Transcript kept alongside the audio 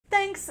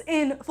Thanks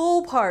in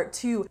full part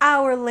to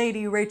Our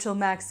Lady Rachel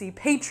Maksy,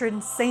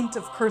 patron saint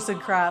of Curs'd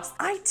crafts,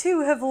 I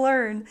too have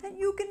learned that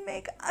you can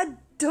make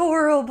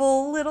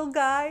adorable little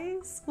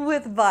guys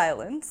with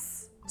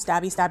violence.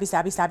 Stabby, stabby,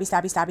 stabby, stabby,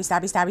 stabby, stabby,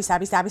 stabby, stabby,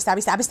 stabby, stabby,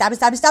 stabby, stabby, stabby, stabby,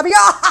 stabby,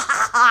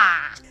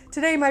 stabby.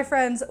 Today, my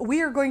friends,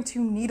 we are going to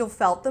needle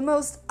felt the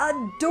most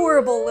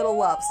adorable little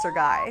lobster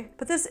guy.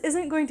 But this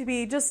isn't going to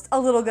be just a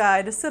little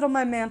guy to sit on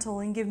my mantle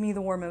and give me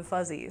the warm and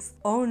fuzzies.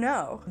 Oh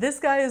no, this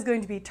guy is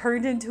going to be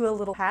turned into a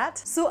little hat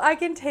so I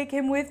can take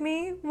him with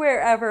me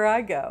wherever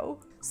I go.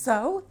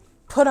 So,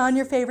 put on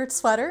your favorite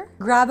sweater,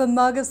 grab a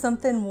mug of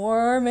something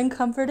warm and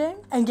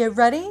comforting, and get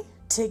ready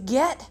to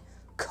get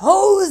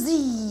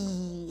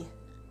cozy.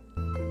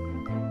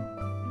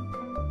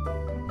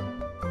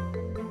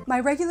 My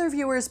regular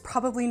viewers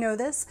probably know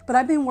this, but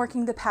I've been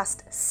working the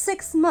past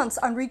 6 months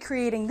on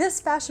recreating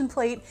this fashion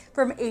plate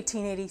from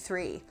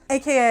 1883,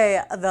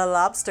 aka the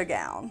lobster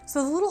gown.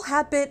 So the little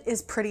hat bit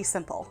is pretty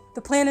simple.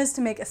 The plan is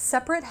to make a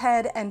separate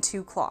head and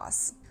 2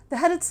 claws. The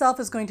head itself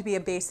is going to be a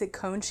basic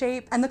cone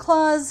shape, and the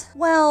claws,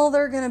 well,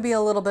 they're gonna be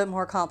a little bit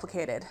more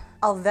complicated.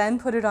 I'll then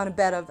put it on a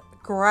bed of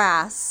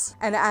grass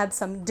and add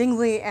some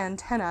dingly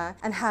antennae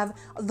and have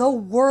the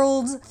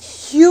world's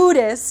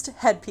cutest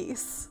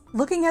headpiece.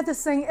 Looking at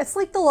this thing, it's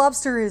like the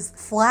lobster is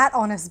flat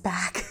on his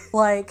back.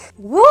 Like,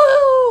 woo!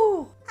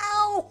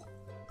 Ow!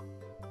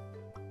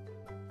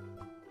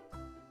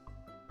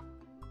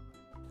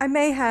 I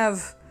may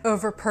have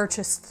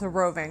over-purchased the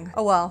roving.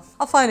 Oh well,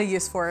 I'll find a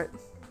use for it.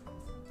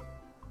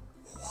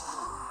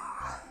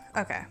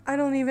 Okay,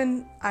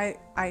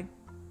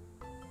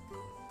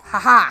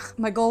 haha!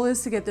 My goal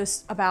is to get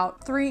this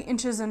about 3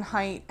 inches in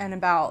height and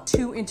about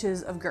 2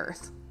 inches of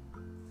girth.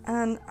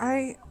 And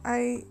I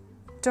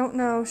don't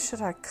know,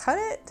 should I cut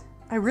it?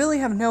 I really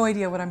have no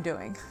idea what I'm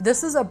doing.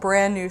 This is a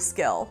brand new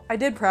skill. I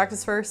did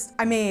practice first.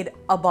 I made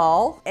a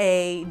ball,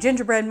 a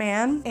gingerbread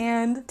man,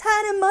 and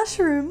tiny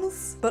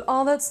mushrooms. But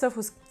all that stuff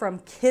was from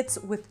kits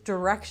with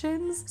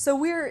directions, so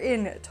we're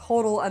in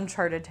total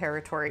uncharted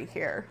territory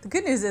here. The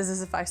good news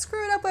is if I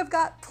screw it up, I've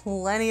got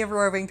plenty of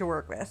roving to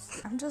work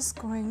with. I'm just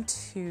going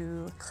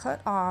to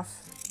cut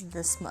off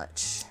this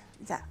much.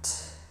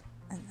 That,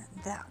 and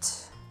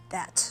then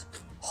that.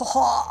 Ha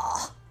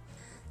ha!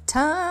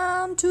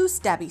 Time to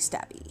stabby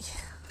stabby.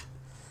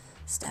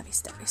 Stabby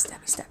stabby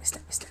stabby stabby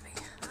stabby stabby.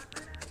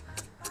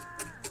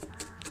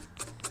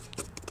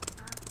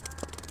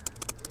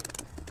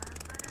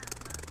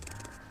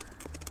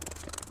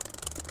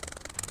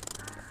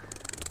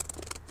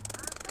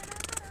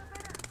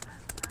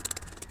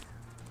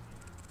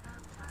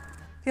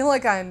 I feel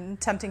like I'm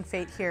tempting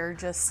fate here,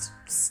 just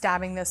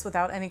stabbing this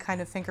without any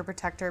kind of finger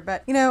protector,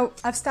 but you know,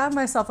 I've stabbed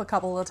myself a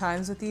couple of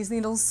times with these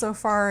needles so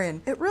far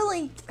and it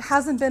really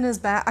hasn't been as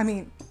bad. I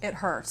mean, it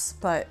hurts,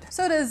 but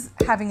so does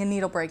having a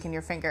needle break in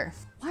your finger.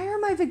 Why are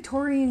my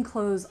Victorian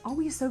clothes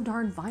always so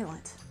darn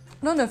violent?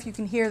 I don't know if you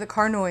can hear the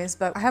car noise,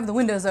 but I have the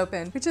windows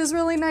open, which is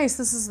really nice.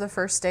 This is the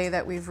first day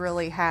that we've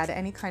really had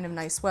any kind of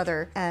nice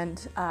weather,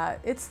 and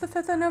it's the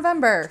 5th of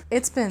November.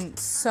 It's been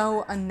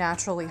so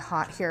unnaturally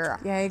hot here.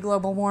 Yay,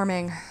 global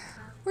warming.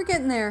 We're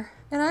getting there.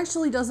 It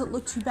actually doesn't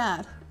look too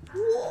bad.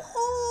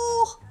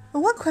 Whoa. The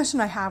one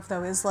question I have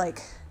though is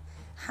like,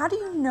 how do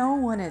you know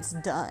when it's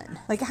done?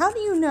 Like, how do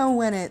you know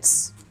when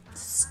it's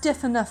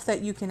stiff enough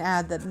that you can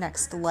add the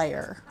next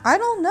layer? I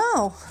don't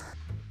know.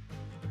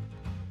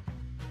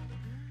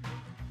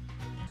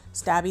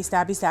 Stabby,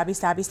 stabby, stabby,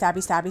 stabby,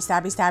 stabby, stabby,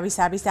 stabby, stabby,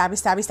 stabby, stabby,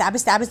 stabby, stabby,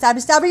 stabby,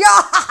 stabby, stabby,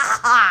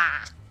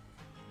 ah!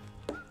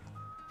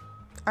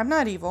 I'm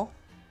not evil.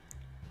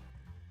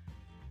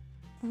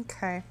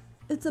 Okay.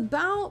 It's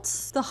about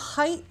the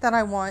height that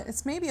I want.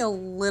 It's maybe a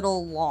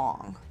little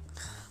long.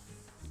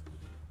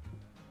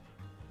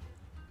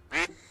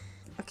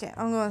 Okay,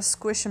 I'm gonna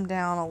squish them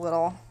down a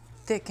little,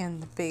 thicken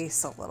the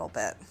base a little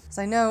bit. Because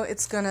I know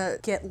it's gonna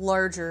get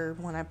larger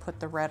when I put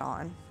the red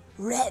on.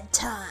 Red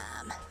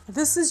time.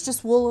 This is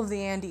just wool of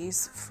the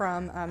Andes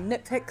from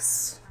Knit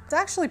Picks. It's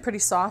actually pretty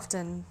soft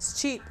and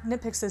it's cheap.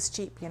 Knit Picks is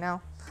cheap, you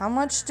know. How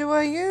much do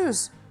I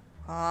use?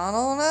 I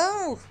don't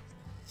know.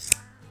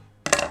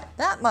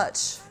 That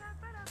much.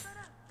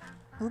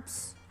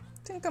 Oops.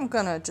 I think I'm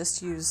gonna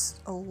just use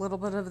a little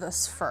bit of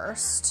this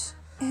first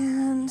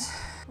and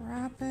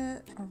wrap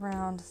it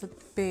around the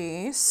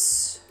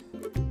base.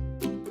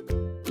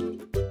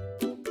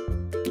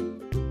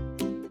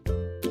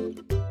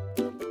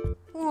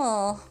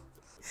 Oh,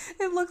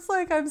 it looks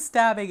like I'm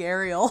stabbing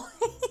Ariel.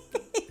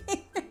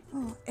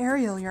 Oh,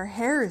 Ariel, your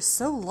hair is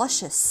so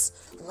luscious.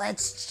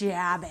 Let's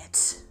jab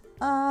it.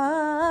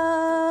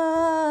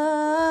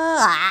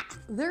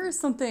 There is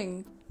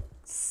something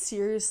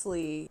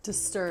seriously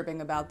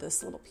disturbing about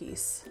this little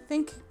piece. I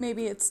think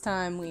maybe it's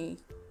time we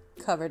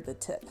covered the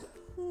tip.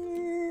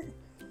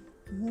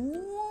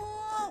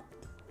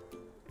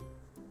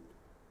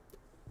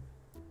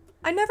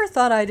 I never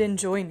thought I'd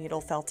enjoy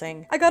needle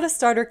felting. I got a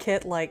starter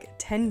kit like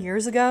 10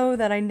 years ago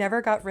that I never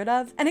got rid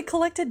of, and it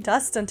collected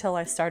dust until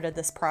I started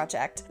this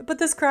project. But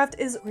this craft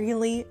is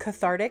really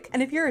cathartic,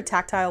 and if you're a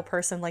tactile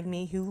person like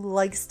me who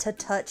likes to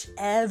touch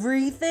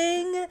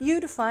everything,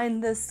 you'd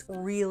find this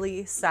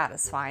really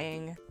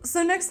satisfying.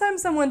 So next time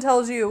someone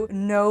tells you,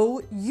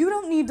 no, you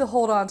don't need to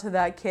hold on to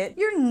that kit,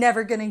 you're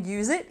never gonna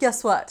use it,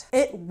 guess what?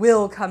 It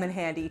will come in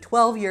handy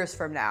 12 years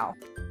from now.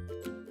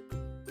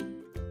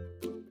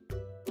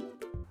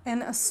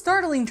 In a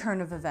startling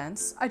turn of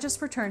events, I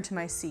just returned to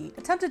my seat,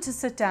 attempted to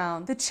sit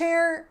down. The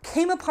chair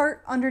came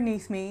apart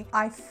underneath me.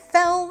 I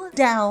fell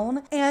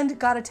down and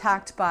got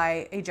attacked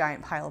by a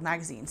giant pile of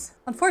magazines.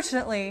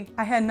 Unfortunately,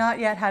 I had not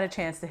yet had a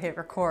chance to hit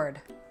record.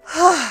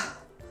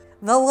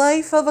 The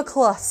life of a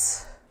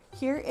klutz.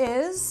 Here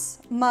is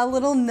my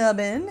little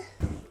nubbin.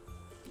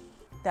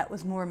 That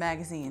was more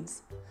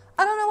magazines.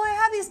 I don't know why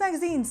I have these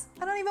magazines.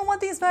 I don't even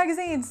want these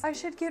magazines. I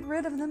should get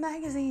rid of the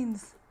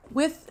magazines.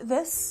 With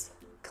this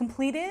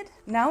completed,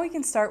 now we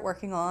can start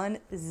working on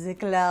the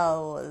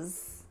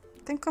claws.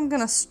 I think I'm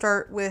gonna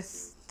start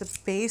with the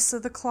base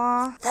of the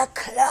claw. The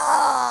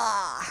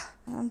claw!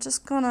 I'm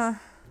just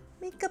gonna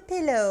make a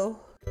pillow.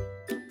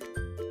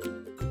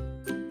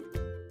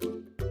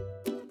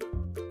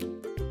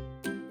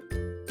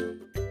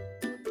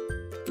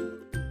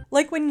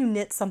 Like when you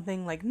knit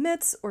something like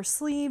mitts or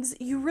sleeves,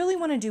 you really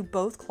want to do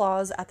both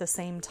claws at the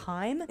same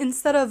time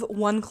instead of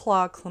one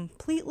claw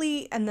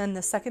completely and then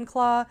the second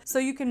claw, so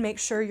you can make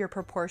sure your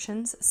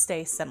proportions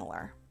stay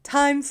similar.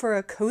 Time for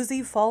a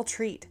cozy fall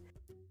treat.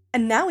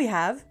 And now we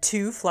have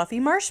 2 fluffy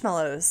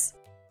marshmallows.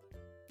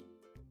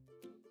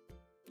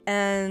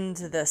 And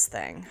this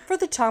thing. For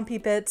the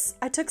chompy bits,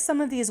 I took some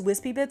of these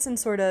wispy bits and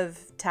sort of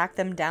tacked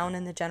them down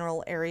in the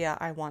general area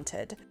I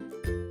wanted.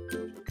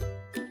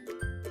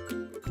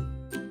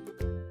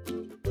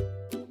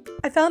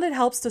 I found it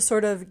helps to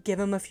sort of give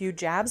them a few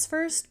jabs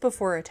first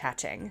before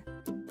attaching.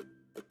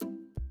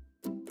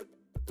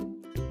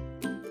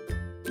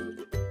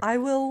 I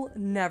will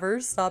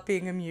never stop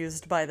being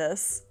amused by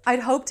this.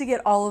 I'd hoped to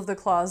get all of the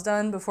claws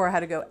done before I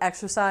had to go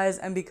exercise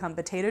and become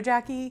potato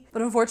Jackie,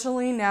 but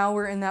unfortunately now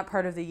we're in that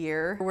part of the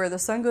year where the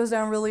sun goes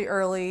down really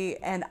early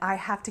and I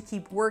have to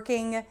keep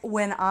working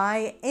when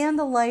I and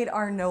the light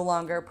are no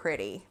longer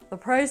pretty. The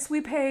price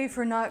we pay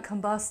for not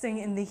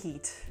combusting in the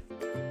heat.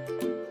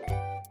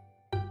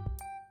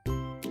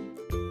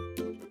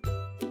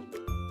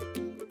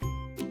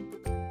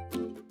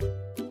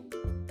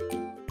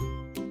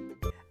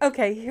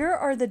 Okay, here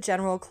are the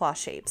general claw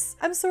shapes.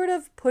 I'm sort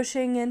of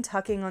pushing and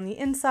tucking on the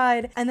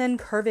inside and then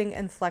curving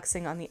and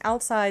flexing on the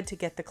outside to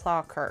get the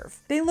claw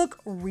curve. They look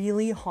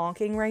really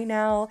honking right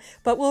now,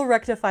 but we'll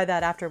rectify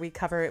that after we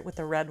cover it with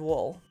the red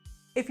wool.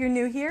 If you're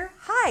new here,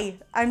 hi,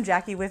 I'm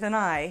Jackie with an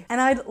I, and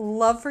I'd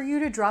love for you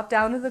to drop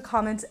down to the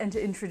comments and to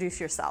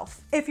introduce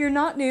yourself. If you're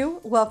not new,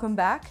 welcome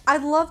back.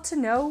 I'd love to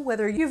know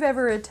whether you've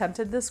ever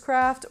attempted this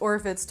craft or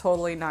if it's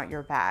totally not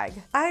your bag.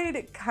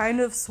 I'd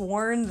kind of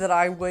sworn that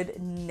I would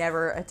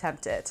never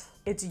attempt it.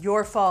 It's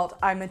your fault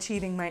I'm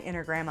achieving my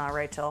inner grandma,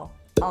 Rachel.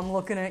 I'm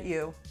looking at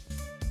you.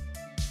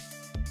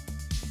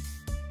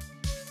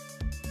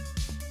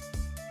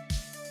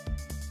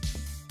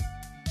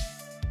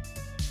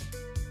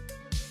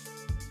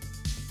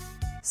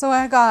 So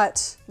I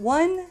got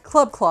 1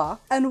 club claw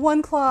and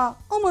 1 claw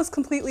almost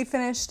completely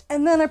finished,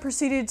 and then I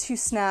proceeded to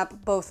snap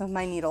both of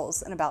my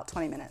needles in about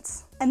 20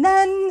 minutes. And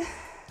then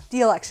the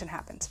election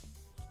happened.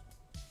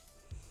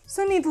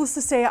 So needless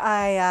to say,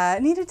 I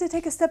needed to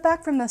take a step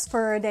back from this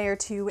for a day or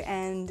two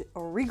and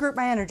regroup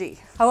my energy.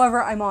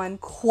 However, I'm on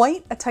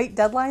quite a tight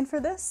deadline for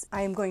this.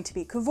 I am going to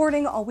be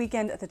cavorting all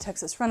weekend at the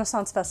Texas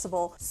Renaissance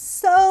Festival,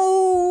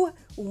 so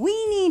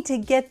we need to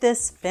get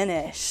this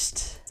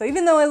finished. So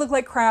even though I look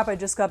like crap, I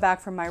just got back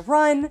from my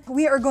run,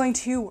 we are going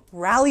to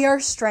rally our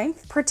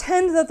strength,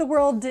 pretend that the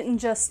world didn't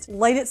just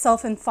light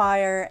itself in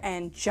fire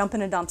and jump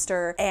in a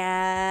dumpster,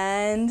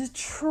 and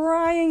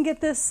try and get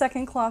this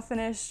second claw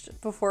finished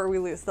before we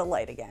lose the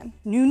light again.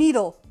 New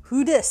needle,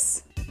 who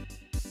dis?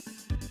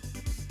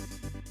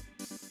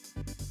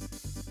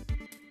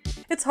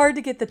 It's hard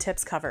to get the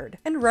tips covered.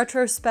 In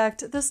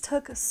retrospect, this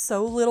took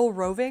so little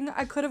roving,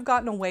 I could have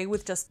gotten away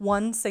with just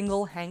 1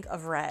 single hank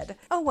of red.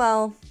 Oh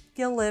well,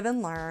 you live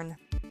and learn.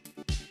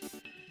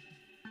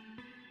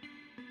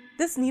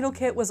 This needle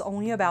kit was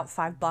only about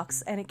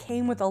 $5 and it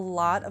came with a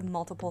lot of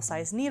multiple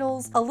size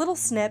needles, a little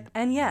snip,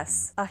 and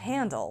yes, a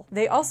handle.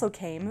 They also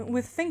came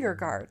with finger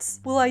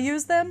guards. Will I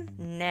use them?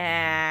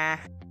 Nah.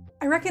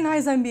 I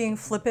recognize I'm being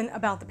flippant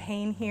about the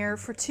pain here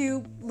for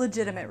 2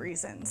 legitimate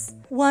reasons.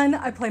 1,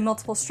 I play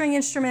multiple string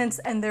instruments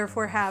and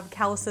therefore have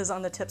calluses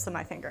on the tips of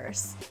my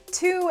fingers.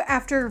 2,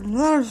 after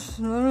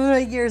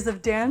years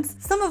of dance,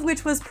 some of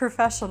which was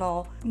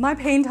professional, my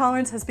pain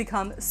tolerance has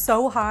become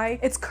so high,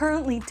 it's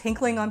currently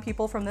tinkling on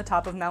people from the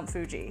top of Mount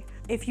Fuji.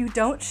 If you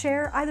don't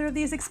share either of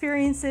these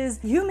experiences,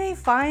 you may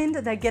find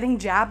that getting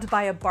jabbed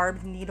by a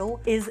barbed needle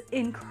is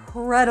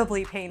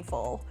incredibly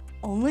painful.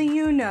 Only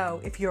you know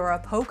if you're a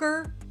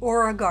poker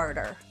or a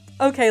garter.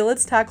 Okay,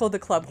 let's tackle the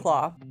club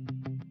claw.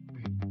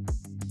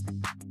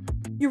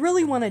 You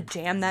really want to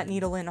jam that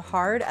needle in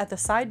hard at the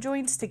side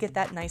joints to get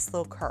that nice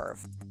little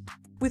curve.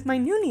 With my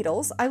new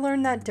needles, I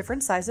learned that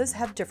different sizes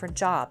have different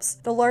jobs.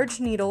 The large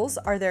needles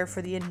are there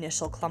for the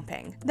initial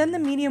clumping. Then the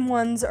medium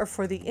ones are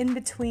for the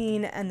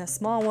in-between, and the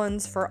small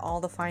ones for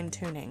all the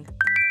fine-tuning.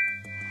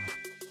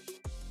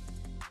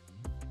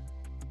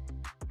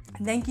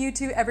 Thank you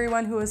to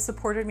everyone who has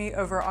supported me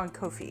over on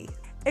Ko-fi.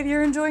 If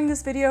you're enjoying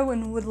this video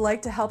and would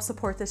like to help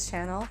support this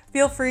channel,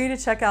 feel free to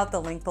check out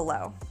the link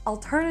below.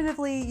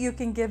 Alternatively, you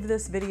can give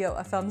this video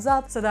a thumbs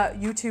up so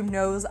that YouTube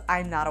knows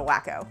I'm not a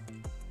wacko.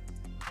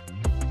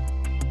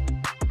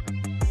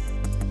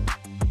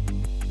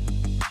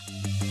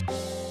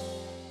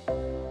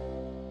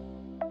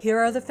 Here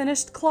are the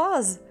finished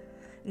claws.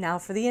 Now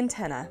for the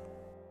antenna.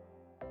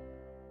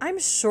 I'm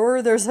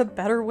sure there's a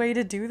better way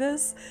to do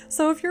this,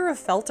 so if you're a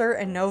felter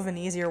and know of an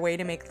easier way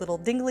to make little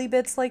dingly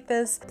bits like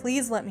this,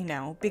 please let me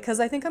know, because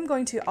I think I'm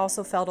going to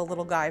also felt a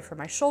little guy for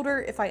my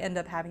shoulder if I end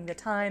up having the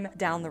time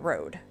down the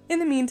road. In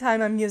the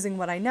meantime, I'm using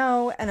what I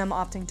know, and I'm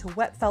opting to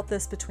wet felt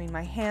this between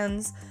my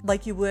hands,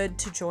 like you would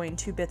to join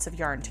two bits of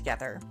yarn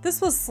together. This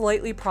was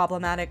slightly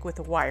problematic with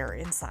the wire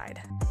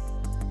inside.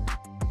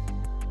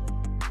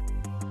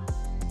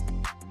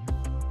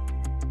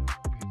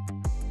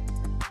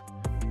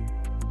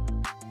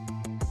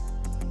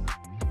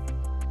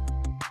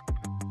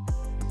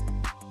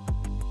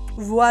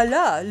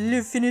 Voila,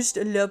 le finished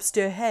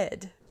lobster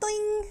head.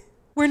 Ding!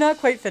 We're not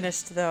quite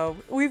finished though.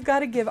 We've got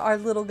to give our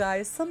little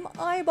guy some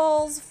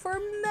eyeballs for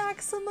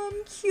maximum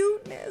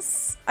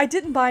cuteness. I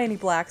didn't buy any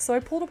black, so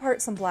I pulled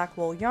apart some black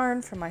wool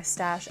yarn from my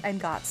stash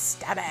and got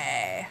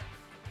stabby.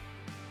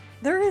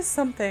 There is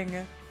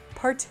something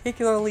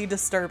particularly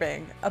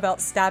disturbing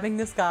about stabbing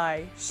this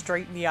guy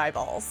straight in the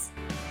eyeballs.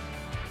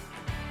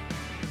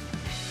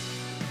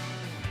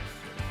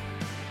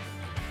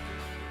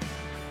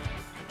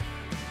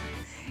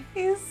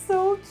 He's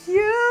so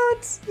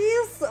cute!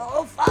 He's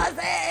so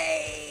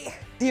fuzzy!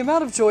 The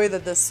amount of joy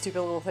that this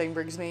stupid little thing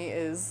brings me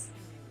is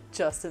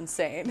just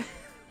insane.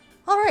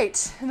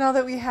 Alright, now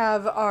that we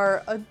have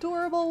our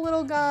adorable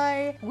little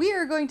guy, we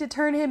are going to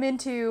turn him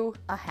into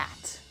a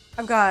hat.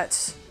 I've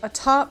got a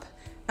top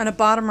and a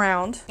bottom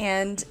round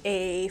and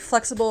a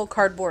flexible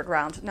cardboard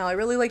round. Now I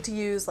really like to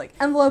use like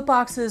envelope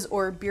boxes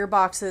or beer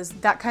boxes,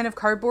 that kind of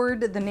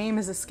cardboard. The name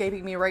is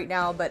escaping me right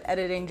now, but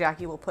editing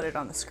Jackie will put it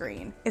on the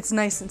screen. It's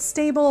nice and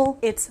stable,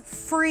 it's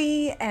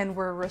free, and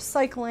we're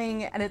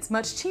recycling, and it's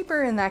much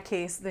cheaper in that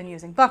case than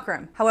using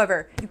buckram.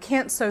 However, you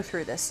can't sew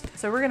through this,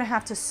 so we're gonna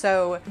have to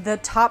sew the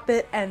top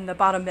bit and the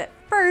bottom bit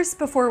first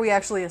before we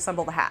actually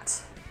assemble the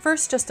hat.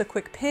 First, just a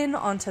quick pin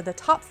onto the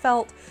top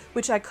felt,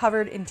 which I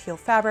covered in teal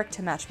fabric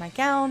to match my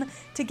gown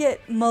to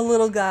get my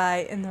little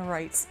guy in the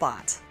right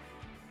spot.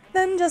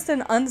 Then just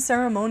an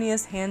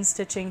unceremonious hand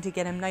stitching to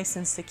get him nice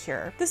and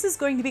secure. This is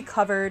going to be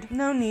covered,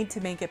 no need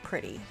to make it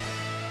pretty.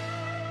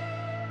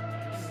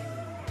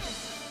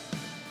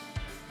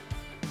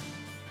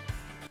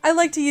 I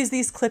like to use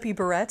these clippy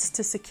barrettes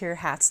to secure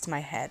hats to my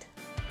head.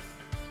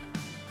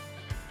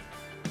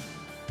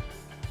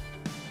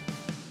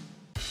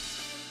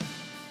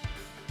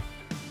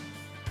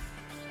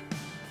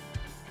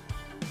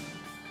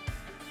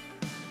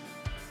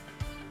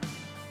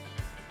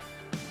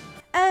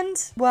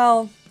 And,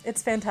 well,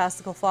 it's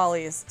fantastical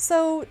follies.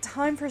 So,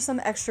 time for some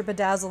extra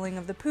bedazzling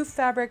of the poof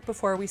fabric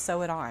before we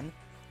sew it on.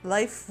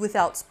 Life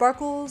without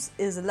sparkles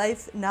is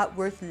life not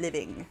worth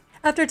living.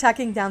 After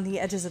tacking down the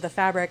edges of the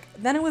fabric,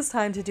 then it was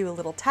time to do a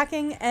little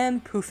tacking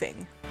and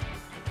poofing.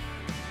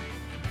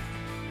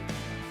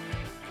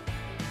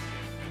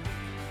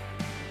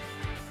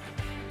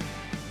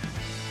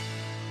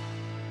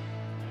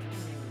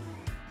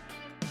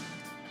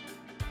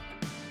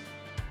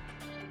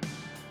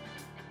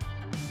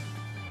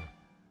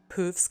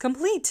 Poofs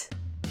complete!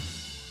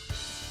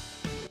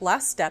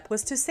 Last step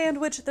was to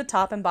sandwich the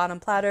top and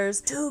bottom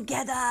platters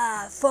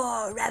together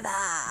forever!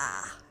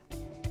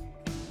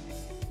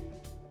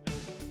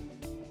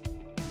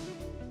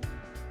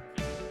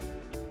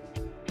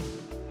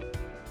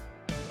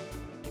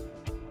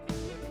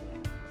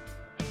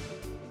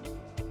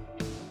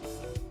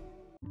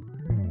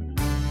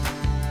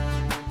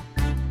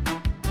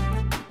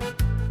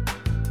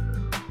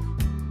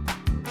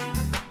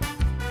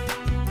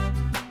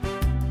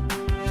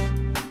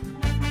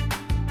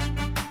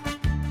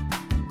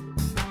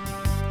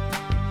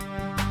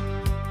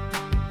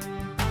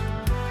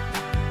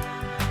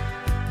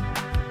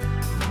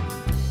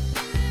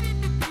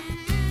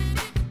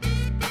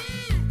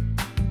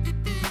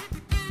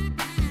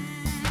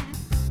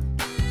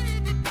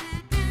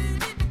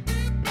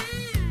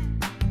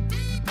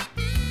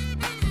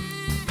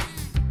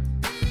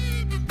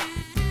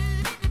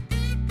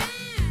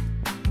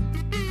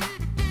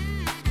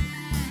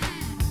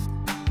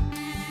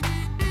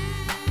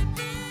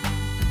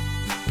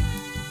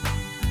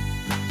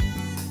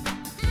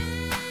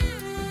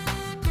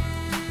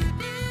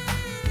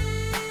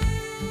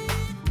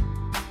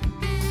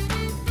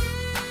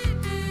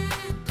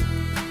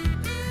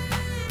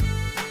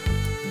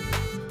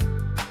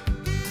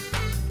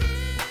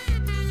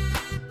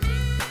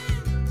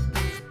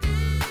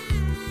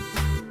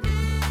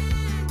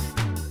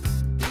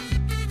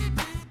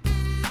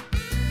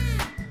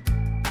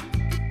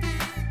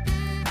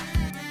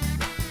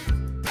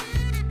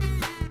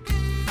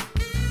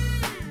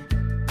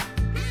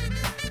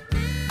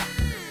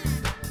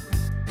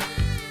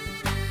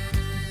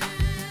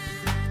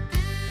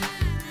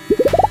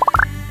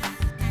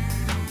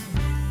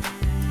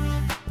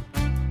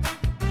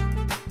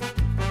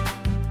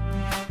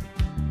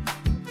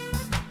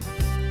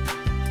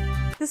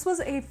 This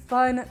was a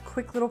fun,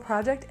 quick little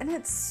project, and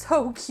it's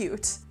so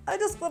cute. I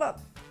just wanna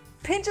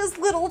pinch his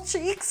little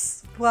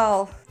cheeks.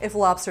 Well, if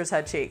lobsters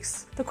had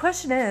cheeks. The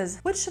question is,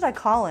 what should I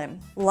call him?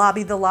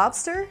 Lobby the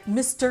Lobster?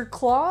 Mr.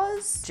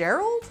 Claus?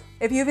 Gerald?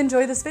 If you've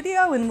enjoyed this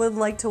video and would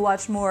like to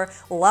watch more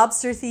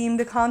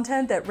lobster-themed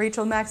content that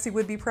Rachel Maksy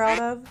would be proud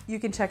of, you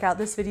can check out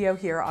this video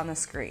here on the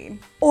screen.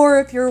 Or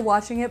if you're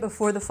watching it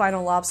before the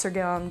final lobster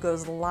gown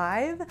goes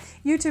live,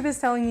 YouTube is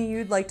telling you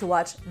you'd like to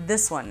watch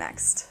this one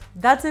next.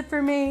 That's it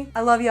for me.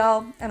 I love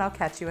y'all, and I'll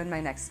catch you in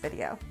my next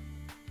video.